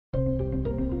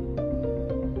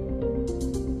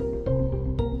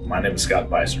my name is Scott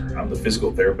Beisner. I'm the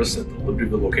physical therapist at the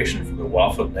Libertyville location for the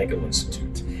Weil and Ankle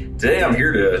Institute. Today I'm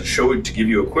here to give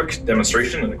you a quick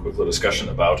demonstration and a quick little discussion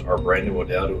about our brand new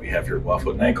modality we have here at Weil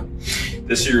and Ankle.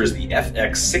 This here is the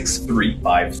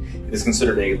FX635. It is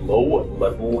considered a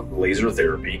low-level laser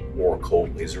therapy, or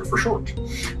cold laser for short.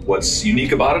 What's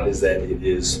unique about it is that it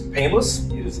is painless,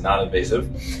 it is non-invasive,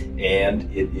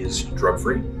 and it is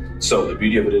drug-free. So the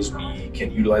beauty of it is we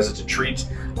can utilize it to treat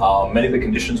many of the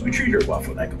conditions we treat here at Weil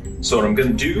and Ankle. So what I'm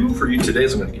going to do for you today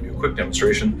is I'm going to give you a quick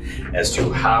demonstration as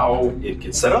to how it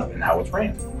gets set up and how it's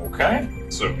ran. Okay,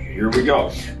 so here we go.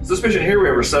 So this patient here, we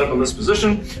have her set up in this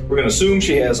position. We're going to assume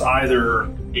she has either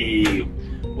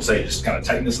we'll say just kind of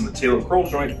tightness in the talocrural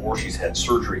joint, or she's had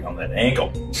surgery on that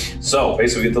ankle. So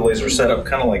basically get the laser set up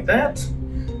kind of like that.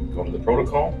 Go to the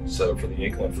protocol, set up for the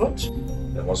ankle and foot.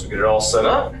 Then once we get it all set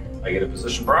up, I get it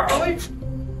positioned properly,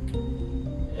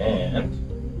 and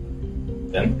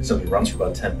then it simply runs for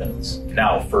about 10 minutes.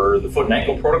 Now, for the foot and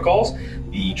ankle protocols,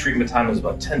 the treatment time is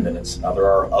about 10 minutes. Now, there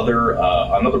are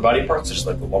on other body parts, just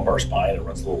like the lumbar spine, it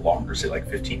runs a little longer, say like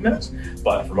 15 minutes.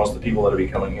 But for most of the people that will be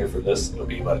coming here for this, it'll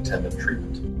be about a 10-minute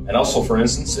treatment. And also, for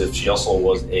instance, if she also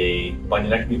was a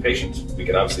bunionectomy patient, we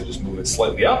could obviously just move it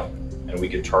slightly up, and we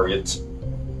could target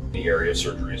the area of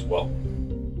surgery as well.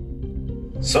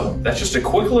 So that's just a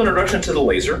quick little introduction to the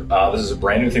laser. This is a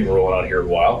brand new thing we're rolling out here at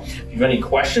Weil. If you have any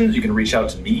questions, you can reach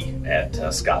out to me at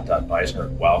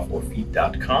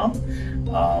scott.beisner@weil4feet.com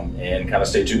and kind of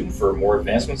stay tuned for more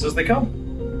advancements as they come.